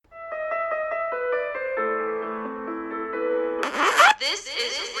This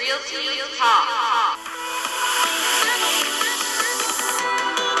is Realty Talk.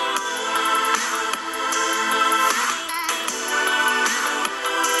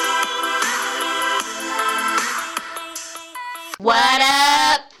 What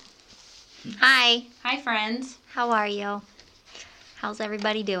up? Hi. Hi, friends. How are you? How's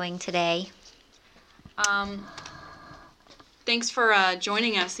everybody doing today? Thanks for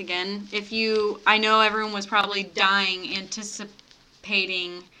joining us again. I know everyone was probably dying,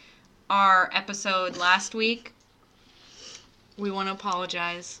 anticipating our episode last week. We want to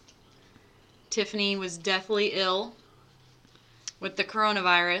apologize. Tiffany was deathly ill with the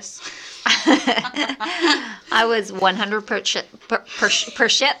coronavirus. I was 100%.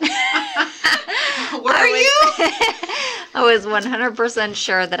 Were you? I was 100%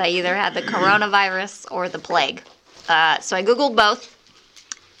 sure that I either had the coronavirus or the plague. So I Googled both.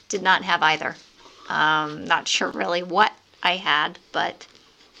 Did not have either. Not sure really what I had, but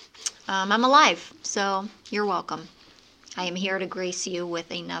I'm alive. So you're welcome. I am here to grace you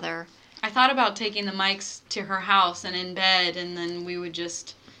with another. I thought about taking the mics to her house and in bed, and then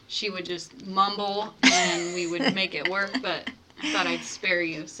she would just mumble and we would make it work, but I thought I'd spare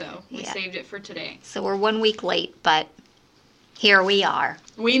you, so we saved it for today. So we're 1 week late, but here we are.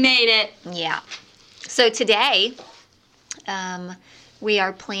 We made it. Yeah. So today, we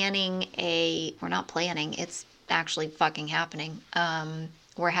are planning we're not planning, it's actually fucking happening.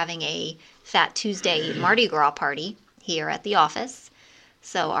 We're having a Fat Tuesday Mardi Gras party here at the office.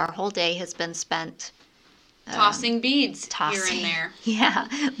 So our whole day has been spent tossing beads here and there. Yeah,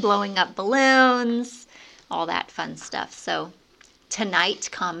 blowing up balloons, all that fun stuff. So tonight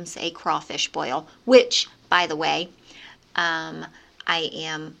comes a crawfish boil, which, by the way, I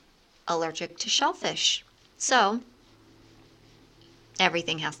am allergic to shellfish. So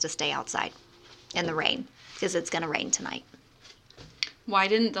everything has to stay outside in the rain because it's going to rain tonight. Why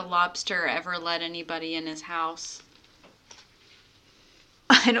didn't the lobster ever let anybody in his house?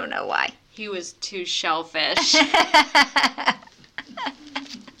 I don't know why. He was too shellfish. That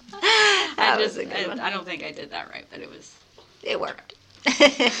was a good one. I don't think I did that right, but it worked.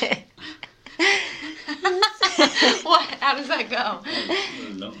 What? How does that go?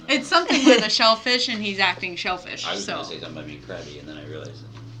 No. It's something with a shellfish, and he's acting shellfish. I was going to say something about being crabby, and then I realized that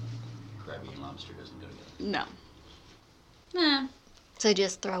crabby and lobster doesn't go together. No. Nah. So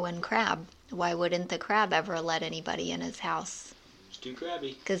just throw in crab. Why wouldn't the crab ever let anybody in his house? It's too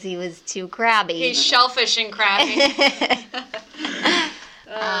crabby. Because he was too crabby. He's shellfish and crabby.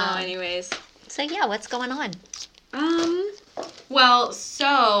 Anyways. So yeah, what's going on? Well,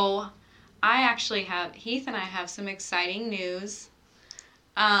 so Heath and I have some exciting news.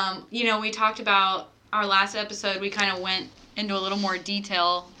 We talked about our last episode. We kind of went into a little more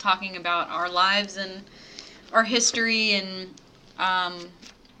detail talking about our lives and our history and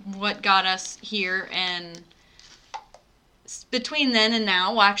what got us here. And between then and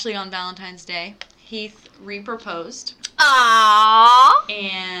now, well, actually on Valentine's Day, Heath re-proposed. Aww.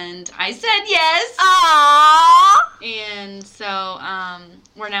 And I said yes. Aww. And so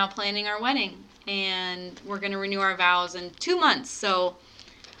we're now planning our wedding. And we're going to renew our vows in 2 months. So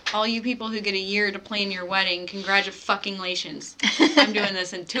all you people who get a year to plan your wedding, congratulations. I'm doing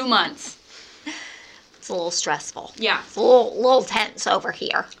this in 2 months. It's a little stressful. Yeah. It's a little tense over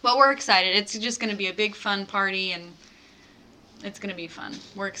here. But we're excited. It's just going to be a big fun party, and it's going to be fun.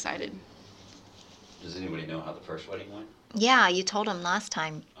 We're excited. Does anybody know how the first wedding went? Yeah, you told him last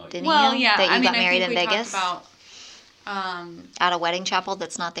time, didn't well, you? Yeah. That you got married I think in we Vegas? Talked about, at a wedding chapel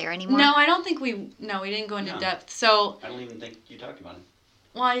that's not there anymore? No, I don't think we didn't go into depth. So I don't even think you talked about it.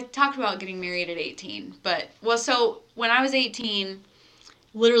 Well, I talked about getting married at 18. So when I was 18,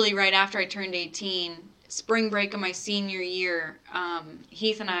 literally right after I turned 18, spring break of my senior year,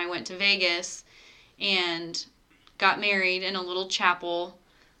 Heath and I went to Vegas and got married in a little chapel.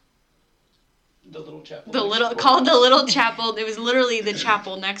 The little chapel. Called the Little Chapel. It was literally the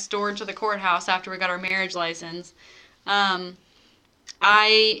chapel next door to the courthouse after we got our marriage license. I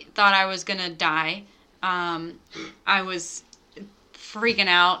thought I was gonna die. I was freaking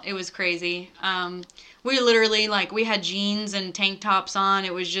out. It was crazy. We literally, we had jeans and tank tops on.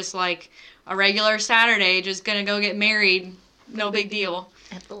 It was just like a regular Saturday, just gonna go get married. No big deal.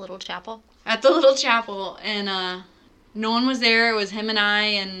 At the Little Chapel? At the Little Chapel. And no one was there. It was him and I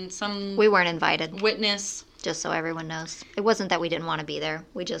and some... We weren't invited. Witness. Just so everyone knows. It wasn't that we didn't want to be there.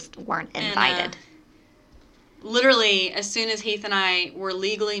 We just weren't invited. And, literally, as soon as Heath and I were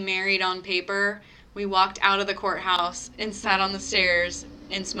legally married on paper, we walked out of the courthouse and sat on the stairs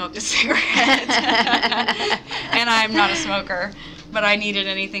and smoked a cigarette. And I'm not a smoker, but I needed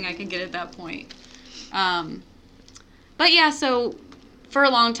anything I could get at that point. But yeah, so for a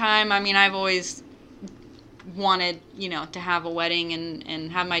long time, I mean, I've always wanted, to have a wedding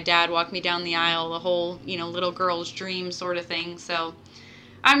and have my dad walk me down the aisle, the whole, little girl's dream sort of thing. So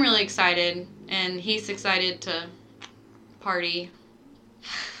I'm really excited, and he's excited to party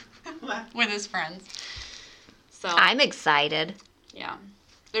with his friends. So I'm excited. yeah,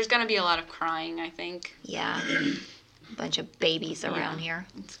 there's gonna be a lot of crying, I think. Yeah. A bunch of babies around here.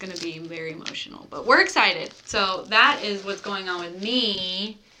 It's gonna be very emotional, but we're excited. So that is what's going on with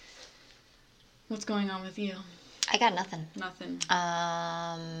me. What's going on with you? I got nothing. Nothing.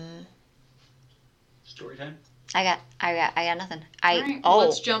 Story time? I got nothing. All right, well,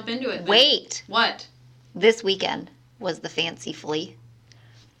 let's jump into it then. Wait. What? This weekend was the Fancy Flea.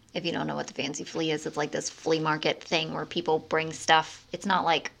 If you don't know what the Fancy Flea is, it's like this flea market thing where people bring stuff. It's not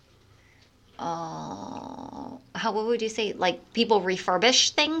like, what would you say? Like people refurbish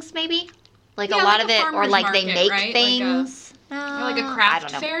things, maybe? Like Yeah, a lot like of a it, or farmer's like they market, make right? things. like a I craft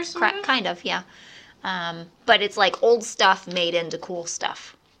don't know. fair sort of? Kind of, yeah. But it's like old stuff made into cool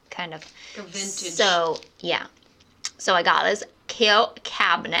stuff, kind of. Like a vintage. So, yeah. So I got this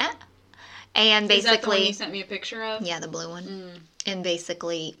cabinet, and basically... Is that the one you sent me a picture of? Yeah, the blue one. Mm. And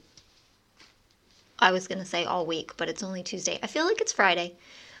basically, I was going to say all week, but it's only Tuesday. I feel like it's Friday.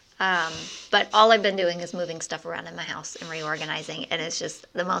 But all I've been doing is moving stuff around in my house and reorganizing, and it's just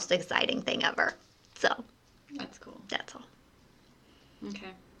the most exciting thing ever. So, That's cool. that's all. Okay.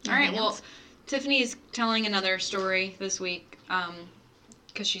 All Anything right. Well, else? Tiffany's telling another story this week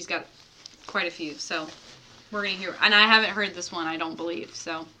because she's got quite a few. So we're going to hear. And I haven't heard this one, I don't believe.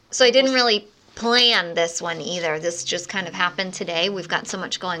 So So I didn't really plan this one either. This just kind of happened today. We've got so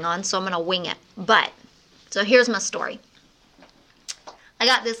much going on, so I'm going to wing it. But, so here's my story. I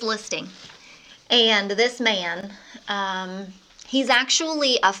got this listing, and this man, he's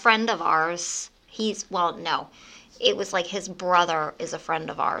actually a friend of ours. It was like his brother is a friend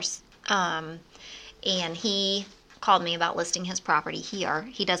of ours. And he called me about listing his property here.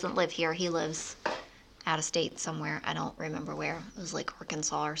 He doesn't live here. He lives out of state somewhere. I don't remember where. It was like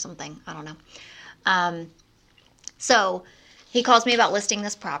Arkansas or something. I don't know. So he calls me about listing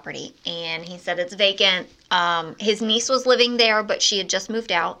this property, and he said it's vacant. His niece was living there, but she had just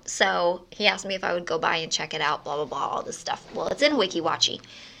moved out. So he asked me if I would go by and check it out, blah, blah, blah, all this stuff. Well, it's in Weeki Wachee.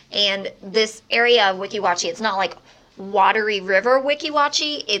 And this area of Weeki Wachee, it's not like Watery River Weeki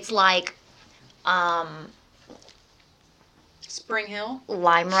Wachee. It's like Spring Hill.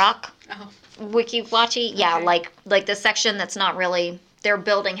 Lime Rock Oh. Weeki Wachee. Yeah, Okay. like the section that's not really, they're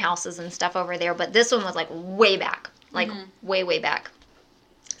building houses and stuff over there, but this one was like way back, like way, way back.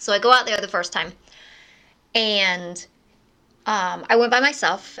 So I go out there the first time, and I went by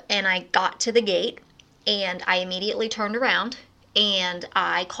myself, and I got to the gate, and I immediately turned around, and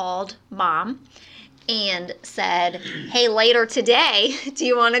I called Mom and said, hey, later today, do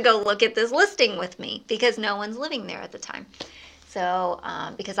you want to go look at this listing with me? Because no one's living there at the time. So,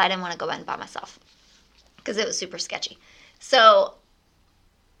 because I didn't want to go in by myself, because it was super sketchy. So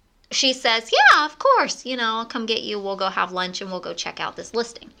she says, yeah, of course, I'll come get you. We'll go have lunch and we'll go check out this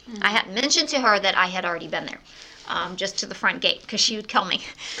listing. I had mentioned to her that I had already been there, just to the front gate, because she would kill me.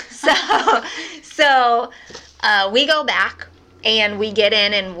 So we go back and we get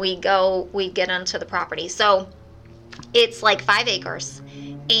in and we get onto the property. So it's like 5 acres,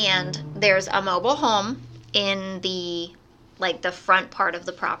 and there's a mobile home in the front part of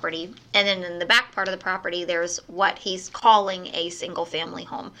the property, and then in the back part of the property there's what he's calling a single family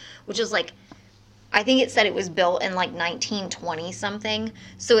home, which is like, I think it said it was built in like 1920 something.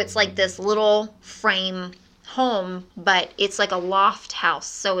 So it's like this little frame home, but it's like a loft house,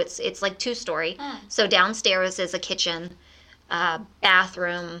 so it's like 2-story. So downstairs is a kitchen,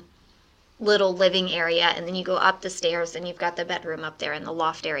 bathroom, little living area, and then you go up the stairs and you've got the bedroom up there in the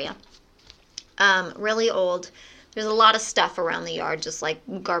loft area. Really old. There's a lot of stuff around the yard, just like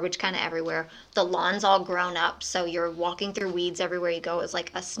garbage kind of everywhere. The lawn's all grown up, so you're walking through weeds everywhere you go. It's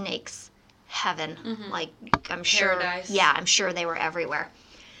like a snake's heaven. Like, I'm sure. Paradise. Yeah, I'm sure they were everywhere.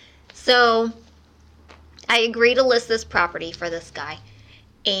 So I agree to list this property for this guy,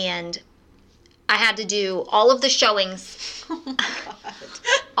 and I had to do all of the showings.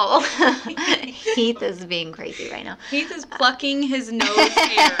 Oh my God. Heath is being crazy right now. Heath is plucking his nose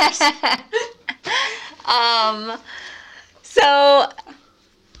hairs. So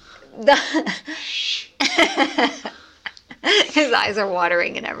his eyes are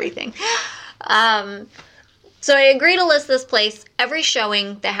watering and everything. So I agree to list this place. Every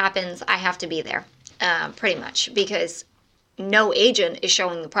showing that happens, I have to be there, pretty much, because no agent is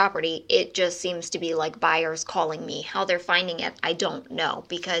showing the property. It just seems to be like buyers calling me. How they're finding it, I don't know,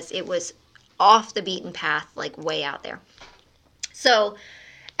 because it was off the beaten path, like way out there. So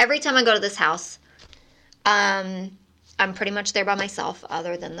every time I go to this house, I'm pretty much there by myself,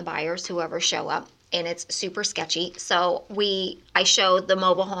 other than the buyers, whoever show up, and it's super sketchy. So I showed the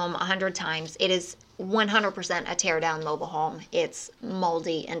mobile home 100 times. It is 100% a tear down mobile home. It's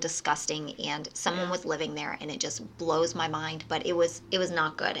moldy and disgusting, and someone was living there, and it just blows my mind. But it was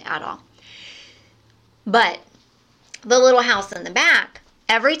not good at all. But the little house in the back,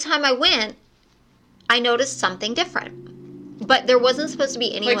 every time I went, I noticed something different. But there wasn't supposed to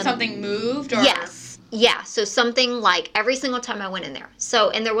be anyone. Like something moved? Or? Yes. Yeah. So something like every single time I went in there.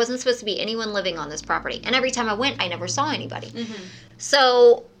 And there wasn't supposed to be anyone living on this property. And every time I went, I never saw anybody. Mm-hmm.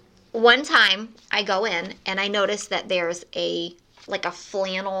 So one time I go in and I notice that there's a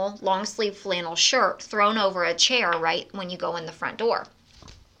flannel, long sleeve flannel shirt thrown over a chair right when you go in the front door.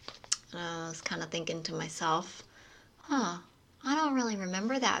 And I was kind of thinking to myself, I don't really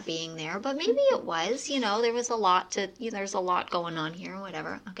remember that being there, but maybe it was. There was a lot there's a lot going on here,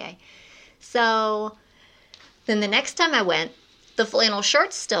 whatever. Okay. So then the next time I went, the flannel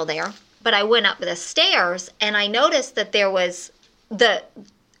shirt's still there, but I went up the stairs and I noticed that there was the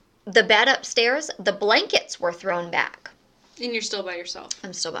bed upstairs, the blankets were thrown back. And you're still by yourself.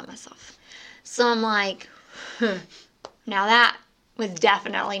 I'm still by myself. So I'm like, now that was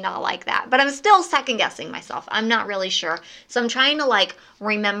definitely not like that. But I'm still second guessing myself. I'm not really sure. So I'm trying to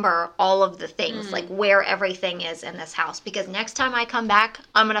remember all of the things, where everything is in this house. Because next time I come back,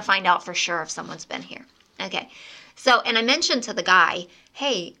 I'm going to find out for sure if someone's been here. Okay. So, and I mentioned to the guy,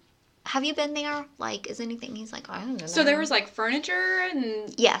 hey, have you been there? Is anything? He's like, I don't know. So there was furniture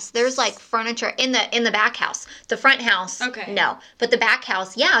and. Yes, there's furniture in the back house. The front house, okay. No. But the back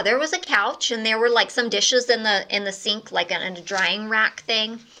house, yeah, there was a couch and there were some dishes in the sink, in a drying rack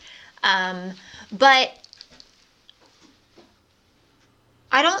thing. But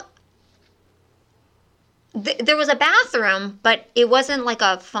I don't. There was a bathroom, but it wasn't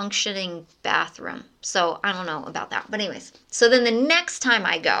a functioning bathroom. So I don't know about that. But anyways, so then the next time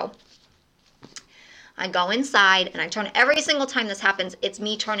I go inside and I turn, every single time this happens, it's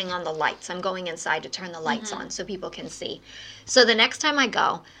me turning on the lights. I'm going inside to turn the lights on so people can see. So the next time I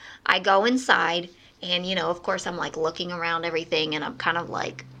go inside and, of course I'm looking around everything and I'm kind of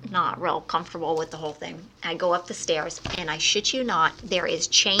not real comfortable with the whole thing. I go up the stairs and I shit you not, there is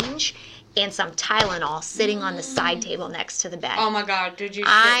change and some Tylenol sitting on the side table next to the bed. Oh my God, did you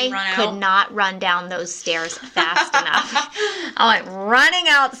run out? I could not run down those stairs fast enough. I went running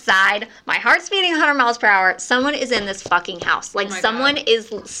outside. My heart's beating 100 miles per hour. Someone is in this fucking house. Someone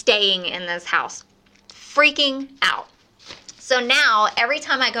is staying in this house. Freaking out. So now, every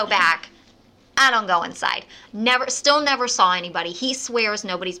time I go back, I don't go inside. Still never saw anybody. He swears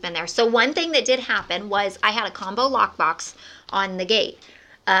nobody's been there. So one thing that did happen was I had a combo lockbox on the gate.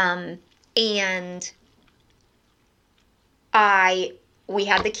 And we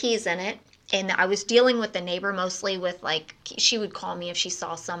had the keys in it, and I was dealing with the neighbor mostly with she would call me if she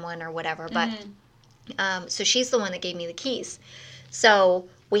saw someone or whatever, but so she's the one that gave me the keys. So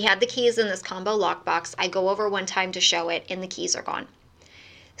we had the keys in this combo lockbox. I go over one time to show it, and the keys are gone.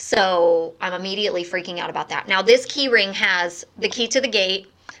 So I'm immediately freaking out about that. Now this key ring has the key to the gate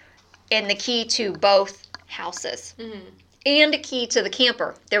and the key to both houses. And a key to the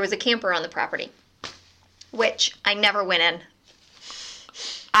camper. There was a camper on the property, which I never went in.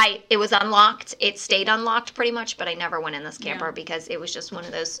 It was unlocked. It stayed unlocked pretty much, but I never went in this camper because it was just one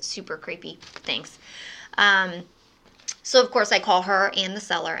of those super creepy things. So of course I call her and the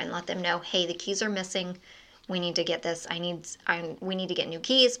seller and let them know, hey, the keys are missing. We need to get this. We need to get new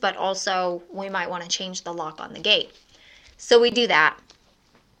keys, but also we might want to change the lock on the gate. So we do that.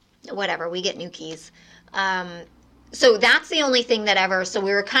 Whatever. We get new keys. So that's the only thing that ever, so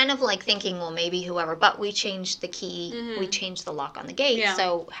we were kind of thinking, well, maybe whoever, but we changed the key, we changed the lock on the gate,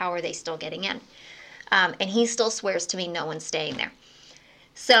 so how are they still getting in? And he still swears to me no one's staying there.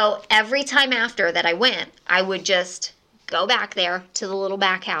 So every time after that I went, I would just go back there to the little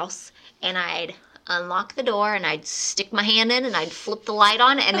back house, and I'd unlock the door, and I'd stick my hand in, and I'd flip the light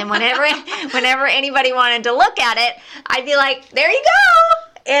on, and then whenever anybody wanted to look at it, I'd be like, there you go!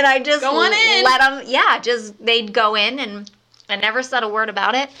 And I just go on in. Let them, they'd go in, and I never said a word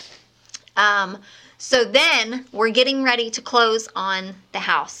about it. So then we're getting ready to close on the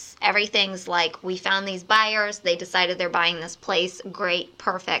house. Everything's we found these buyers. They decided they're buying this place. Great,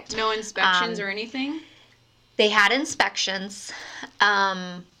 perfect. No inspections or anything? They had inspections.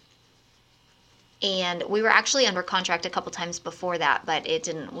 And we were actually under contract a couple times before that, but it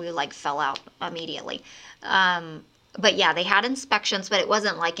didn't, we fell out immediately. But yeah, they had inspections, but it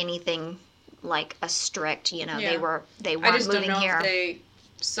wasn't anything a strict, they weren't I just moving don't know here. if they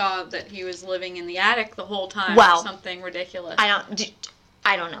saw that he was living in the attic the whole time Well, or something ridiculous. I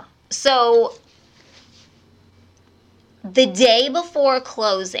don't know. So the day before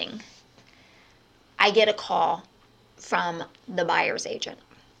closing, I get a call from the buyer's agent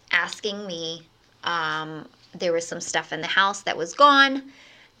asking me, there was some stuff in the house that was gone.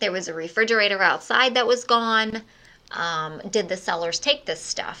 There was a refrigerator outside that was gone. Did the sellers take this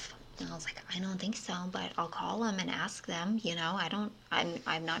stuff? And I was like, I don't think so, but I'll call them and ask them.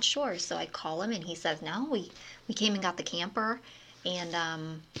 I'm not sure. So I call him and he says, no, we came and got the camper.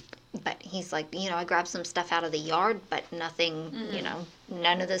 And, but he's like, I grabbed some stuff out of the yard, but nothing,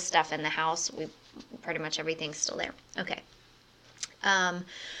 none of the stuff in the house. Pretty much everything's still there. Okay.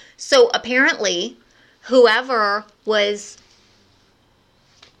 So apparently whoever was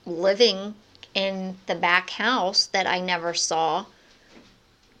living in the back house that I never saw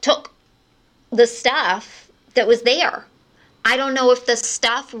took the stuff that was there. I don't know if the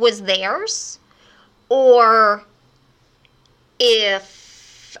stuff was theirs or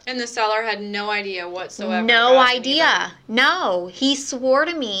if... And the seller had no idea whatsoever. No about idea. anything. No. He swore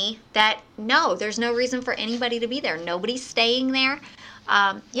to me that, no, there's no reason for anybody to be there. Nobody's staying there.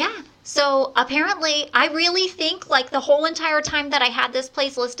 Yeah. So apparently, I really think like the whole entire time that I had this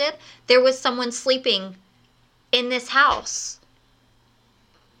place listed, there was someone sleeping in this house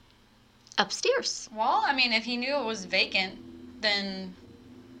upstairs. Well, I mean, if he knew it was vacant, then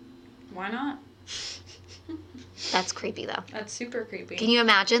why not? That's creepy though. That's super creepy. Can you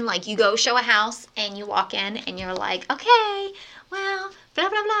imagine, like, you go show a house and you walk in and you're like, okay, well, blah,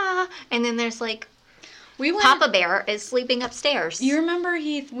 blah, blah. And then there's like, We went, Papa Bear is sleeping upstairs. You remember,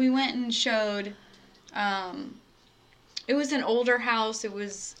 Heath, we went and showed, it was an older house. It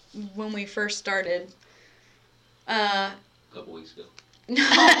was when we first started. A couple weeks ago. No,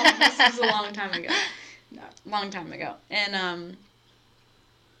 this was a long time ago. And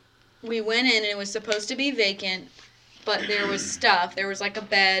we went in and it was supposed to be vacant, but there was stuff. There was like a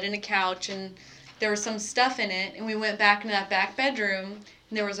bed and a couch and there was some stuff in it. And we went back into that back bedroom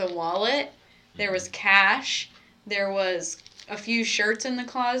and there was a wallet, there was cash, there was a few shirts in the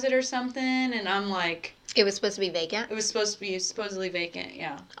closet or something. And I'm like... It was supposed to be vacant? It was supposed to be supposedly vacant,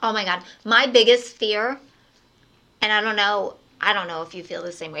 yeah. Oh my God. My biggest fear, and I don't know if you feel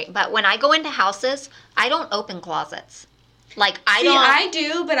the same way, but when I go into houses, I don't open closets. Like, I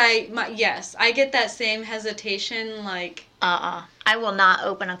do, but yes, I get that same hesitation, like... I will not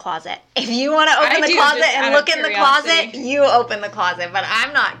open a closet. If you want to open I the do, closet just and out look of in the closet, curiosity. you open the closet. But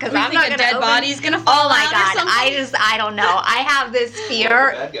I'm not, because I'm not going to dead open... body's gonna fall Oh my out or God. something? I don't know. I have this Well, fear.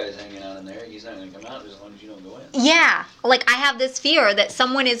 the bad guy's hanging out in there. He's not going to come out as long as you don't go in. Yeah. Like, I have this fear that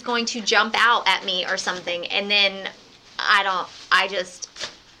someone is going to jump out at me or something. And then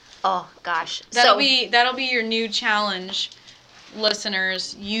oh gosh. That'll be your new challenge,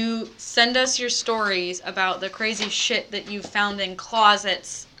 listeners. You send us your stories about the crazy shit that you found in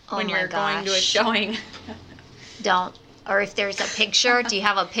closets when my you're going to a gosh. showing. Don't. Or if there's a picture, do you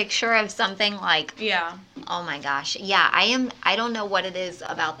have a picture of something like, Yeah. oh my gosh. Yeah, I don't know what it is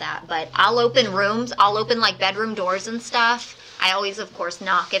about that, but I'll open rooms. I'll open like bedroom doors and stuff. I always, of course,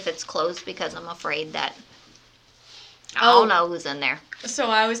 knock if it's closed because I'm afraid that I'll know who's in there. So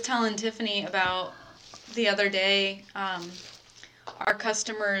I was telling Tiffany about the other day, our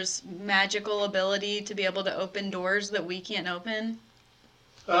customers' magical ability to be able to open doors that we can't open.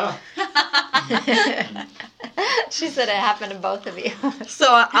 She said it happened to both of you. So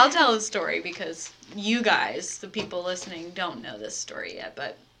I'll tell the story because you guys, the people listening, don't know this story yet.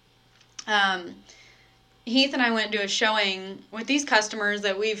 But Heath and I went to a showing with these customers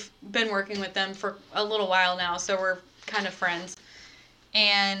that we've been working with them for a little while now, so we're kind of friends.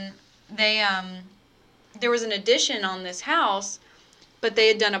 And they there was an addition on this house, but they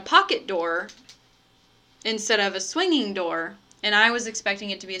had done a pocket door instead of a swinging door. And I was expecting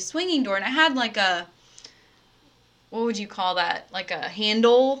it to be a swinging door, and it had like a, what would you call that? Like a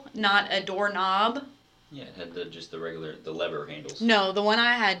handle, not a doorknob. Yeah, it had the lever handles. No, the one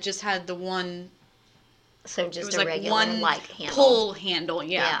I had just had the one. So It just was a like regular one like handle. pull handle,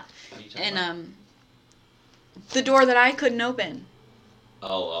 yeah. What are you talking about? And the door that I couldn't open.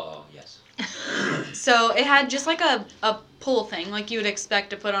 Oh, yes. So it had just like a pull thing, like you would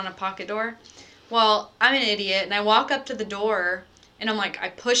expect to put on a pocket door. Well, I'm an idiot, and I walk up to the door, and I'm like, I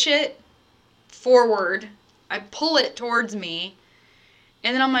push it forward, I pull it towards me,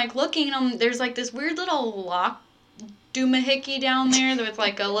 and then I'm like looking, and there's like this weird little lock doohickey down there with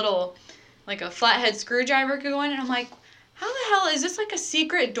like a little, like a flathead screwdriver could go in, and I'm like, how the hell, is this like a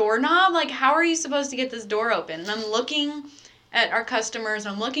secret doorknob? Like, how are you supposed to get this door open? And I'm looking at our customers,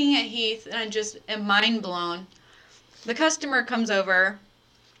 I'm looking at Heath, and I just am mind blown. The customer comes over,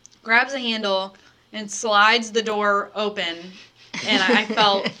 grabs a handle, and slides the door open. And I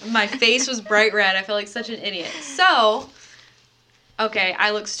felt, my face was bright red. I felt like such an idiot. So, okay,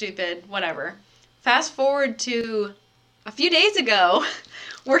 I look stupid, whatever. Fast forward to a few days ago,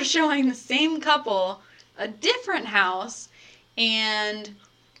 we're showing the same couple a different house, and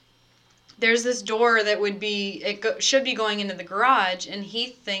there's this door that would be, should be going into the garage, and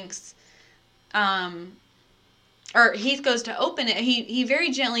Heath thinks, or Heath goes to open it. He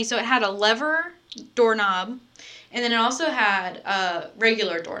very gently, so it had a lever doorknob, and then it also had a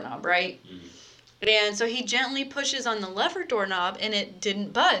regular doorknob, right? Mm-hmm. And so he gently pushes on the lever doorknob, and it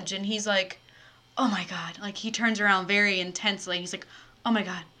didn't budge. And he's like, oh my God. Like, he turns around very intensely. He's like, oh my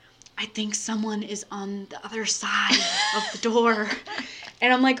God, I think someone is on the other side of the door.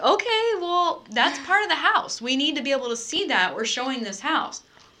 And I'm like, okay, well, that's part of the house. We need to be able to see that. We're showing this house.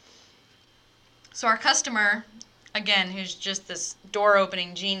 So our customer, again, who's just this door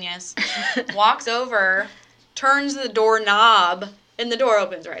opening genius, walks over, turns the doorknob, and the door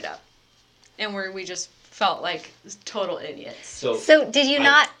opens right up. And we just felt like total idiots. So did you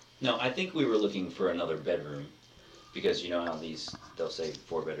not? No, I think we were looking for another bedroom, because you know how they'll say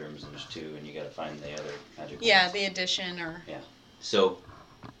 4 bedrooms and there's 2, and you got to find the other magic Yeah, ones. the addition or... Yeah. So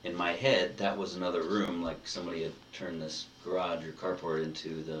in my head, that was another room, like somebody had turned this garage or carport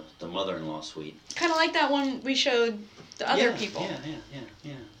into the mother-in-law suite. Kind of like that one we showed the other people.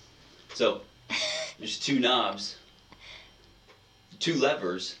 Yeah. So there's 2 knobs, 2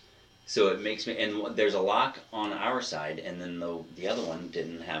 levers, so it makes me, and there's a lock on our side, and then the other one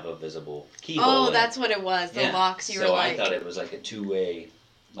didn't have a visible keyhole. Oh, that's what it was. The locks. You were like. So I thought it was like a 2-way,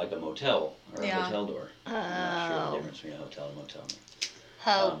 like a motel or a Yeah. hotel door. I'm not sure the Oh. difference between a hotel and motel.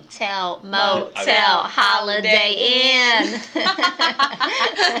 Hotel, motel, motel, Holiday Inn.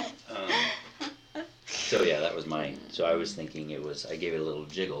 So yeah, that was mine. So I was thinking I gave it a little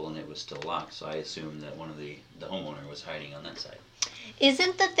jiggle and it was still locked. So I assumed that one of the homeowner was hiding on that side.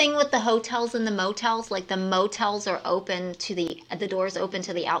 Isn't the thing with the hotels and the motels, like the motels are open to the doors open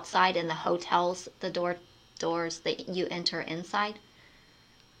to the outside, and the hotels, the doors that you enter inside?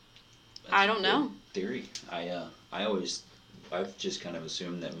 That's I a don't good know. Theory. I've just kind of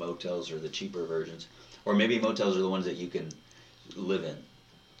assumed that motels are the cheaper versions, or maybe motels are the ones that you can live in.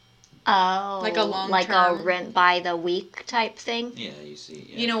 Oh, Like a long like term. a rent by the week type thing Yeah, you see.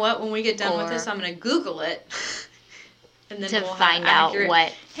 Yeah. You know what? When we get done with Or- this, I'm gonna Google it, and then to we'll find have out accurate...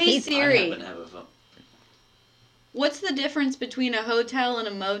 what. Hey he's- I Siri, happen to have a phone. what's the difference between a hotel and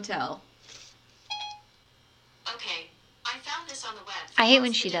a motel? Okay, I found this on the web. I hate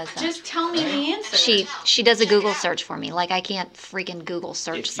when she does that. Just tell me the answer. She does a Google search for me. Like, I can't freaking Google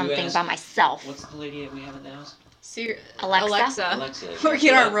search If you something ask- by myself. What's the lady that we have at the house? Siri, Alexa? Alexa. We're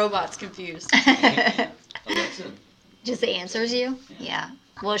getting our robots confused. Alexa. Just answers you? Yeah.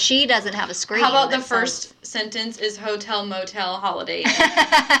 Well, she doesn't have a screen. How about the that first sentence is hotel, motel, holiday?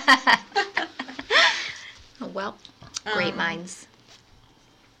 Well, great Um, minds.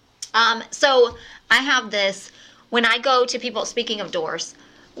 So I have this, when I go to people, speaking of doors,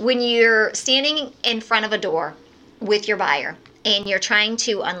 when you're standing in front of a door with your buyer and you're trying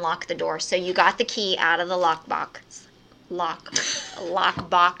to unlock the door, so you got the key out of the lock box. To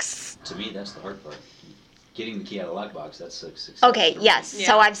me, that's the hard part. Getting the key out of the lockbox, that's a success. Okay, for me. yes. Yeah.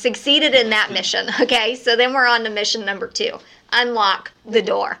 So I've succeeded in that mission. Okay, so then we're on to mission number 2. Unlock the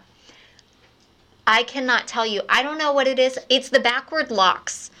door. I cannot tell you. I don't know what it is. It's the backward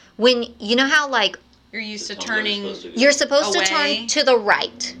locks. When, you know how, like, You're used to Oh, they're turning. supposed to be- you're supposed to Away. turn to the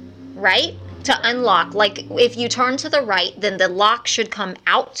right, right? To unlock. Like, if you turn to the right, then the lock should come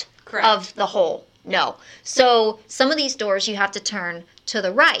out Correct. of the hole. No. So some of these doors you have to turn to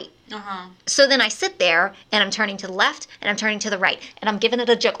the right. Uh-huh. So then I sit there and I'm turning to the left and I'm turning to the right and I'm giving it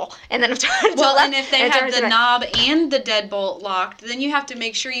a jiggle and then I'm turning to the Well, left. and if they I'm have turning to the right. knob and the deadbolt locked, then you have to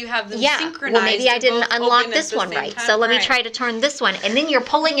make sure you have them Yeah, synchronized. well, maybe I to didn't both unlock open at this the one same right. time. So let me Right. try to turn this one. And then you're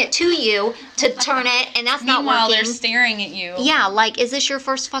pulling it to you to turn it, and that's not Meanwhile, they're working. staring at you. Yeah, like, is this your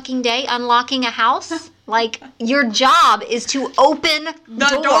first fucking day unlocking a house? Like, your job is to open The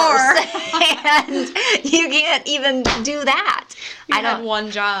doors, door. and you can't even do that. You I had don't.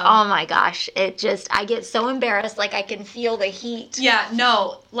 one job. Oh my gosh, I get so embarrassed. Like, I can feel the heat. Yeah,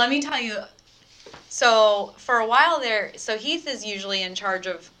 no, let me tell you. So, for a while there, so Heath is usually in charge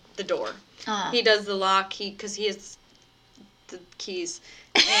of the door. He does the lock, because he has the keys.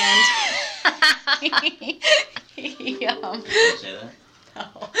 And he, Can you say that?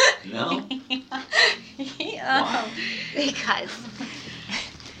 No? he, Why? Because.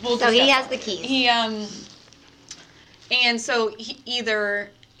 we'll So he discuss has that. the keys. He, and so he either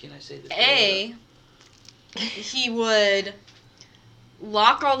Can I say this? he would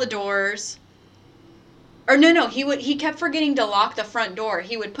lock all the doors. Or no, he kept forgetting to lock the front door.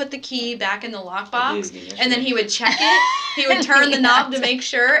 He would put the key back in the lockbox, and then he would check it. He would turn the knob to make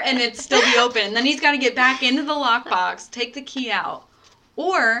sure, and it'd still be open. And then he's got to get back into the lockbox, take the key out.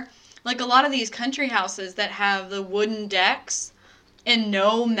 Or, like a lot of these country houses that have the wooden decks and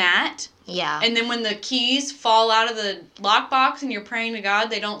no mat. Yeah. And then when the keys fall out of the lockbox and you're praying to God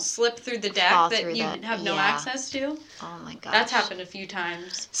they don't slip through the deck that you have no access to. Oh my gosh. That's happened a few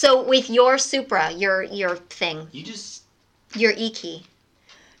times. So with your Supra, your thing, your e-key,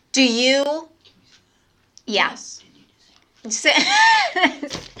 do you? Yes.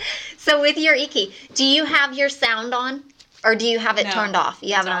 So with your e-key, do you have your sound on, or do you have it turned off?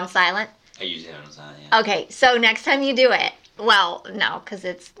 You have it on silent. I usually have it on silent. Yeah. Okay, so next time you do it. Well, no, because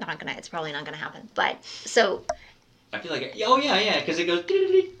it's probably not gonna happen. But so. I feel like because it goes.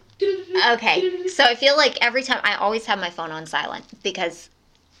 Okay, so I feel like every time I always have my phone on silent because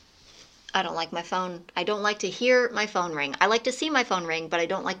I don't like my phone. I don't like to hear my phone ring. I like to see my phone ring, but I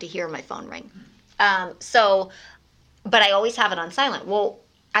don't like to hear my phone ring. But I always have it on silent. Well,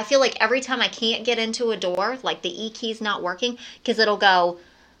 I feel like every time I can't get into a door, like the e-key's not working, because it'll go.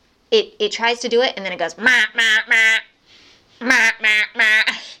 It tries to do it and then it goes ma ma ma. And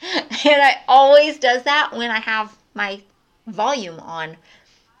it always does that when I have my volume on.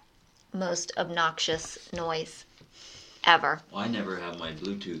 Most obnoxious noise ever. Well, I never have my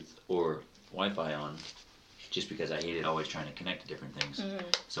Bluetooth or Wi-Fi on just because I hate it always trying to connect to different things. Mm-hmm.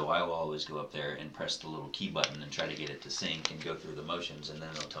 So I will always go up there and press the little key button and try to get it to sync and go through the motions, and then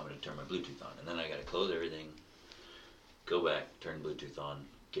it'll tell me to turn my Bluetooth on. And then I got to close everything, go back, turn Bluetooth on,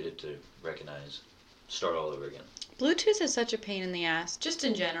 get it to recognize, start all over again. Bluetooth is such a pain in the ass, just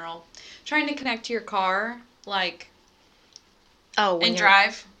in general. Trying to connect to your car, and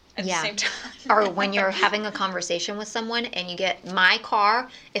drive at the same time. Or when you're having a conversation with someone and you get my car,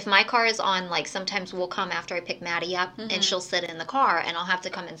 if my car is on, sometimes we'll come after I pick Maddie up and she'll sit in the car and I'll have to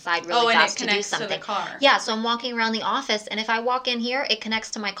come inside really fast to do something. To the car. Yeah, so I'm walking around the office and if I walk in here, it connects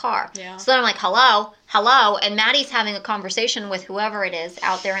to my car. Yeah. So then I'm like, hello, and Maddie's having a conversation with whoever it is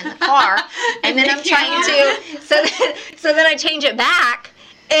out there in the car, and then I'm trying to, so then I change it back.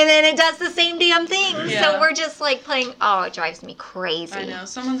 And then it does the same damn thing. Yeah. So we're just playing. Oh, it drives me crazy. I know.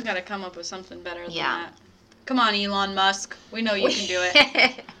 Someone's got to come up with something better than that. Come on, Elon Musk. We know you can do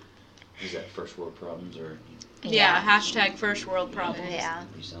it. Is that first world problems or? Yeah. Hashtag first world problems. Yeah.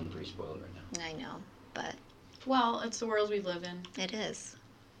 You sound pretty spoiled right now. I know, but. Well, it's the world we live in. It is.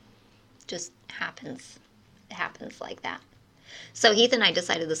 Just happens. It happens like that. So Heath and I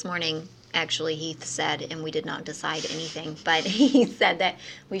decided this morning. Actually, Heath said, and we did not decide anything, but he said that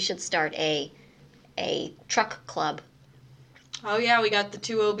we should start a truck club. Oh, yeah, we got the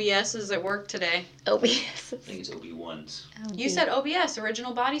 2 OBSs at work today. OBS. I think it's OB1s. You said OBS,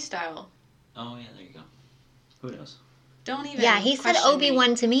 Original Body Style. Oh, yeah, there you go. Who knows? Don't even. Yeah, he said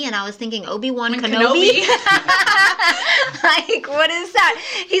Obi-Wan to me, and I was thinking Obi-Wan Kenobi. What is that?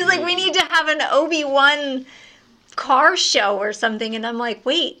 He's like, we need to have an Obi-Wan car show or something, and I'm like,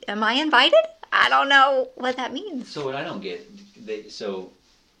 wait, am I invited? I don't know what that means. So what I don't get,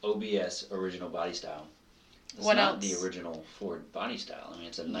 OBS, Original Body Style. It's what not else? The original Ford body style. I mean,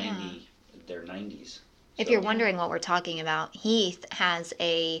 it's a 90. They're 90s. If you're wondering what we're talking about, Heath has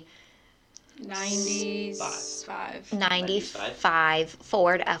a 95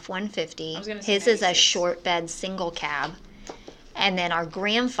 Ford F-150. His is a short bed single cab. And then our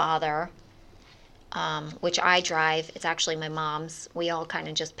grandfather, which I drive, it's actually my mom's. We all kind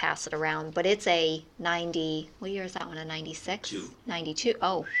of just pass it around. But it's a 90, what year is that one, a 96? 92.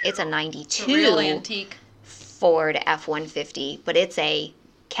 Oh, it's a 92. It's a real antique. Ford F-150. But it's a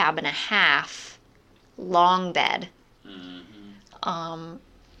cab and a half long bed. Mm-hmm.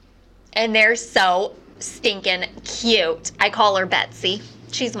 And they're so stinking cute. I call her Betsy.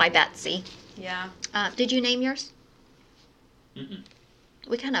 She's my Betsy. Yeah. Did you name yours? Mm-mm.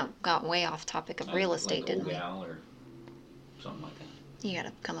 We kind of got way off topic of real estate, didn't we? Gal or something like that. You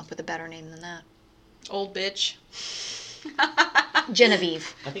gotta come up with a better name than that. Old bitch.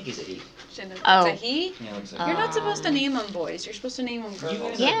 Genevieve. I think he's a he. Oh. It's a he? Yeah, looks like You're not supposed to name them boys. You're supposed to name them girls. You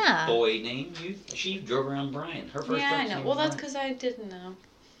had Yeah. a boy name. She drove around Brian. Her first Yeah, I truck's know. name Well, was that's Brian. because I didn't know.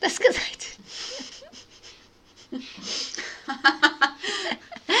 That's because I did.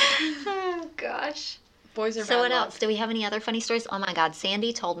 Oh, gosh. Boys are So bad what luck. else? Do we have any other funny stories? Oh, my God.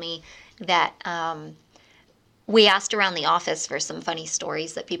 Sandy told me that we asked around the office for some funny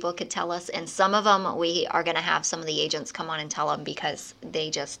stories that people could tell us. And some of them we are going to have some of the agents come on and tell them because they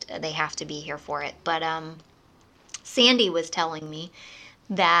have to be here for it. But Sandy was telling me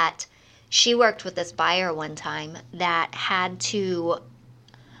that she worked with this buyer one time that had to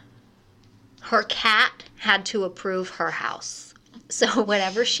her cat had to approve her house. So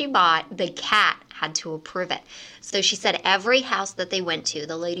whatever she bought, the cat had to approve it. So she said every house that they went to,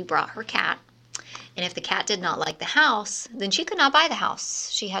 the lady brought her cat. And if the cat did not like the house, then she could not buy the house.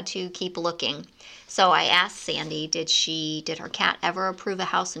 She had to keep looking. So I asked Sandy, did her cat ever approve a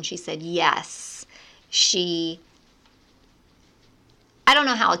house? And she said yes. I don't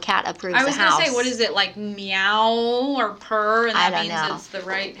know how a cat approves a house. I was going to say, what is it, like meow or purr, and that I don't means know. it's the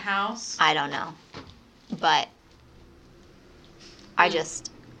right house? I don't know. But I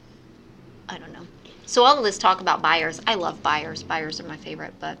don't know. So all of this talk about buyers, I love buyers. Buyers are my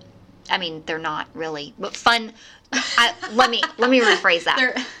favorite, but I mean, they're not really, but fun. Let me rephrase that.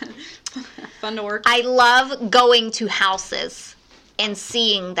 They're fun to work. I love going to houses and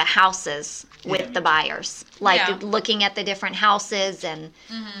seeing the houses with the buyers, like Yeah. looking at the different houses and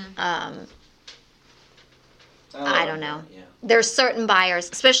I don't know. Yeah. There's certain buyers,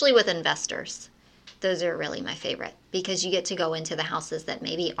 especially with investors. Those are really my favorite because you get to go into the houses that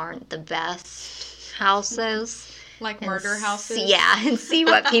maybe aren't the best houses. Like and murder houses? Yeah, and see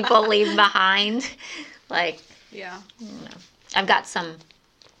what people leave behind. Like, Yeah. I've got some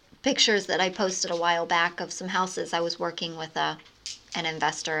pictures that I posted a while back of some houses. I was working with an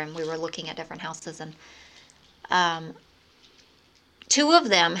investor and we were looking at different houses, and two of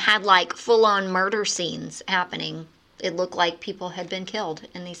them had like full-on murder scenes happening. It looked like people had been killed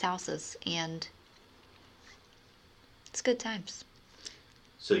in these houses, and it's good times.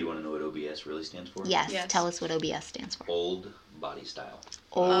 So you want to know what OBS really stands for? Yes, Yes. tell us what OBS stands for. Old Body Style.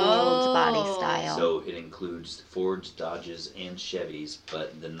 Old body style. So it includes Fords, Dodges, and Chevys,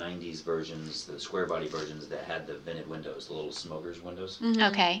 but the 90s versions, the square body versions that had the vented windows, the little smokers windows,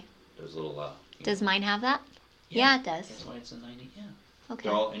 Okay. those little, Does mine have that? Yeah, it does. That's why it's a 90, yeah. Okay.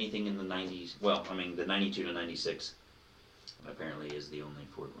 They're all, anything in the 90s, well, I mean, the 92 to 96 apparently is the only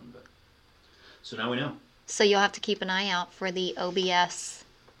Ford one, but. So now we know. So you'll have to keep an eye out for the OBS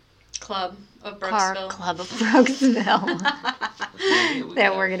Club of Car Brooksville. Club of Brooksville We that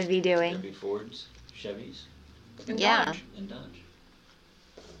got we're going to be doing. Chevy Fords, Chevys, And Yeah. Dodge. and Dodge.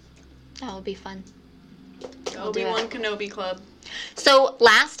 That would be fun. The We'll do Obi-Wan Kenobi Club. So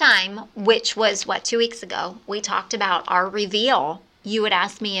last time, which was 2 weeks ago, we talked about our reveal. You had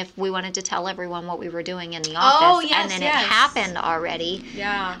asked me if we wanted to tell everyone what we were doing in the office. Oh, yes, and then yes. it happened already.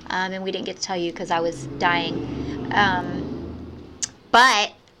 Yeah. And we didn't get to tell you because I was dying.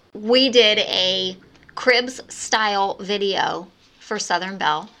 But we did a Cribs style video for Southern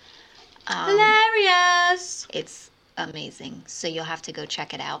Belle. Hilarious. It's amazing. So you'll have to go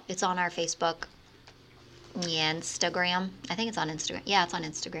check it out. It's on our Facebook, Instagram. I think it's on Instagram. Yeah, it's on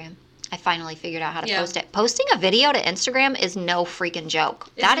Instagram. I finally figured out how to Yeah. post it. Posting a video to Instagram is no freaking joke.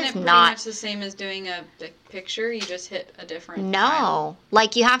 That Isn't is it pretty not. much the same as doing a picture? You just hit a different No. file.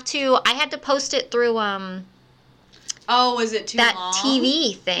 Like you have to. I had to post it through Oh, was it too that long?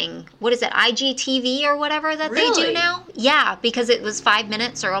 TV thing. What is it? IGTV or whatever that they Really? do now? Yeah, because it was 5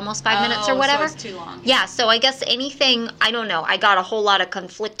 minutes or almost 5 minutes or Oh, whatever. So it's too long. Yeah, so I guess anything, I don't know. I got a whole lot of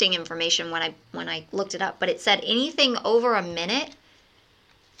conflicting information when I looked it up, but it said anything over a minute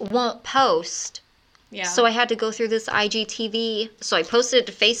won't post. Yeah. So I had to go through this IGTV. So I posted it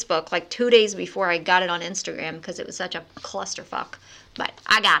to Facebook like 2 days before I got it on Instagram because it was such a clusterfuck. But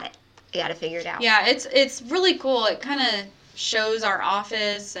I got it. I got to figure it out. Yeah, it's really cool. It kind of shows our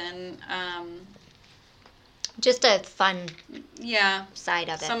office and Just a fun yeah, side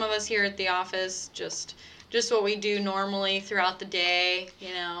of it. some of us here at the office just what we do normally throughout the day,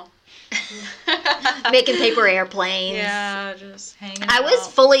 you know. Making paper airplanes. Yeah, just hanging I out. was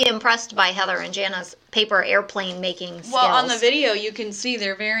fully impressed by Heather and Jana's paper airplane making skills. Well, on the video you can see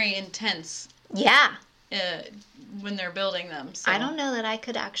they're very intense Yeah. when they're building them. So. I don't know that I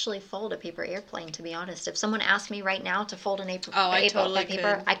could actually fold a paper airplane, to be honest. If someone asked me right now to fold an paper, Oh, I totally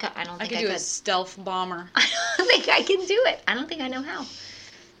paper, could. I don't I think could do a stealth bomber. I don't think I can do it. I don't think I know how.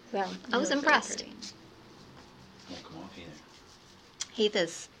 So I was They look really impressed. pretty. Won't come off either. Heath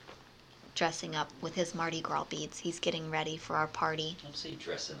is dressing up with his Mardi Gras beads. He's getting ready for our party. Don't say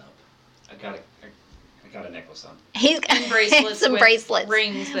dressing up. I got a necklace on. He's got And bracelets some with bracelets.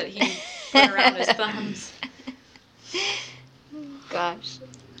 rings that he put around his thumbs. Gosh.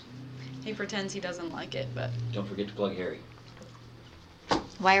 He pretends he doesn't like it, but Don't forget to plug Harry.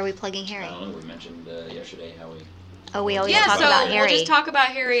 Why are we plugging I Harry? don't know. We mentioned yesterday how we. Oh, we always yeah. talk So about Harry. we'll just talk about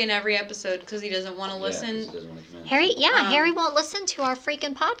Harry in every episode because he doesn't want to Yeah, listen. 'cause he doesn't want to come in. Harry, yeah, Um, Harry won't listen to our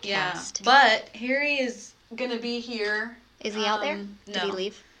freaking podcast. Yeah, but Harry is gonna be here. Is he out there? No. Did he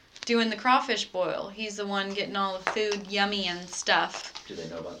leave? Doing the crawfish boil. He's the one getting all the food yummy and stuff. Do they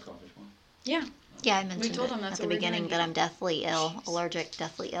know about the crawfish one? Yeah. Yeah, I mentioned told it him that's at the what we're beginning gonna that do. I'm deathly ill,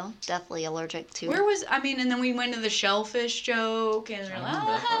 deathly allergic to. Where was, and then we went to the shellfish joke, and they're I like,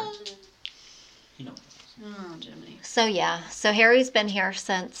 remember that part. You know. oh, Jiminy. So yeah, so Harry's been here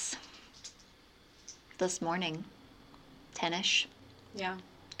since this morning, 10ish, Yeah.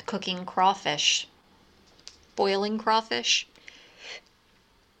 cooking crawfish, boiling crawfish.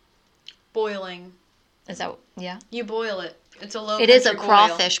 Boiling. Is that yeah? You boil it. It's a low It is a country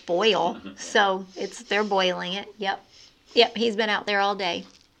crawfish boil, so they're boiling it. Yep. He's been out there all day,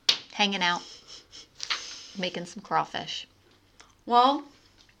 hanging out, making some crawfish. Well,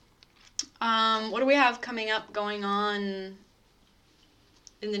 what do we have coming up going on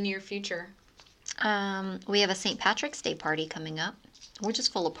in the near future? We have a St. Patrick's Day party coming up. We're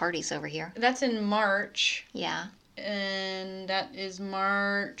just full of parties over here. That's in March, Yeah. and that is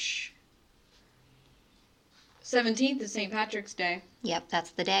March 17th is St. Patrick's Day. Yep,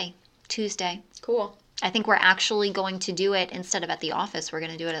 that's the day. Tuesday. Cool. I think we're actually going to do it instead of at the office. We're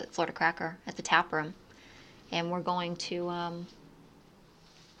going to do it at Florida Cracker at the tap room. And we're going to,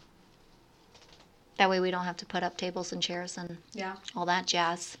 that way we don't have to put up tables and chairs and Yeah. all that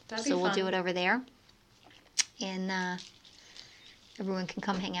jazz. That'd So be we'll fun. do it over there. And everyone can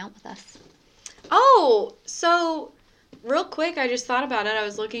come hang out with us. Oh, so real quick, I just thought about it. I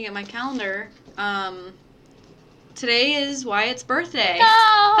was looking at my calendar. Today is Wyatt's birthday.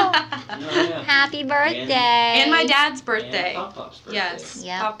 Oh! Oh, yeah. Happy birthday! And my dad's birthday. And Pop-Pop's birthday. Yes.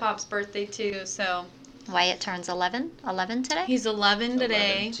 Yeah. Pop Pop's birthday too. So Wyatt turns 11 today? he's 11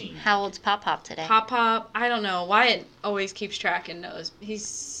 today. 11. How old's Pop Pop today? Pop Pop, I don't know. Wyatt always keeps track and knows. He's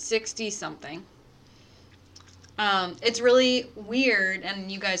 60 something. It's really weird,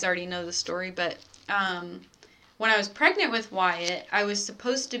 and you guys already know the story, but when I was pregnant with Wyatt, I was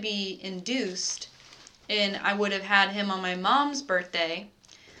supposed to be induced, and I would have had him on my mom's birthday.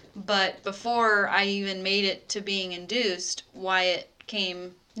 But before I even made it to being induced, Wyatt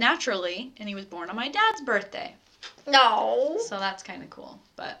came naturally, and he was born on my dad's birthday. No. So that's kind of cool.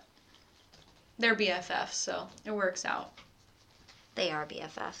 But they're BFFs, so it works out. They are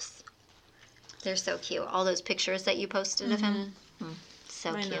BFFs. They're so cute. All those pictures that you posted of him. So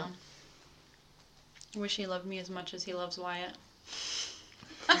I cute. know. I wish he loved me as much as he loves Wyatt.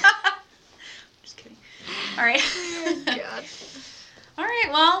 Just kidding. All right. God. All right.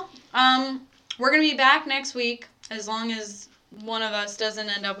 Well, we're gonna be back next week as long as one of us doesn't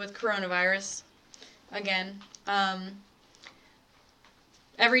end up with coronavirus again.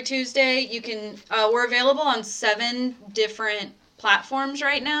 Every Tuesday, you can. We're available on 7 different platforms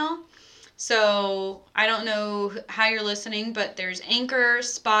right now. So I don't know how you're listening, but there's Anchor,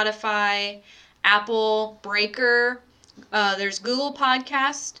 Spotify, Apple, Breaker. There's Google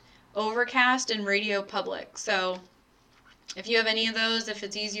Podcast, Overcast, and Radio Public. So if you have any of those, if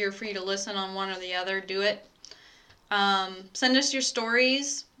it's easier for you to listen on one or the other, do it. Send us your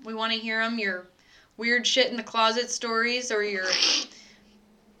stories. We want to hear them. Your weird shit in the closet stories, or your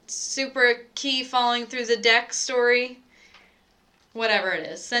super key falling through the deck story. Whatever it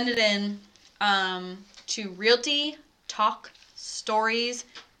is, send it in to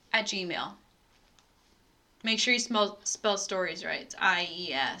realtytalkstories@gmail.com. Make sure you spell stories right. It's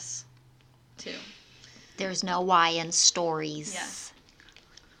IES too. There's no Y in stories. Yes.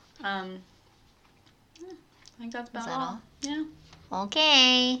 I think that's about that all. all? Yeah.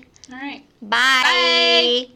 Okay. All right. Bye.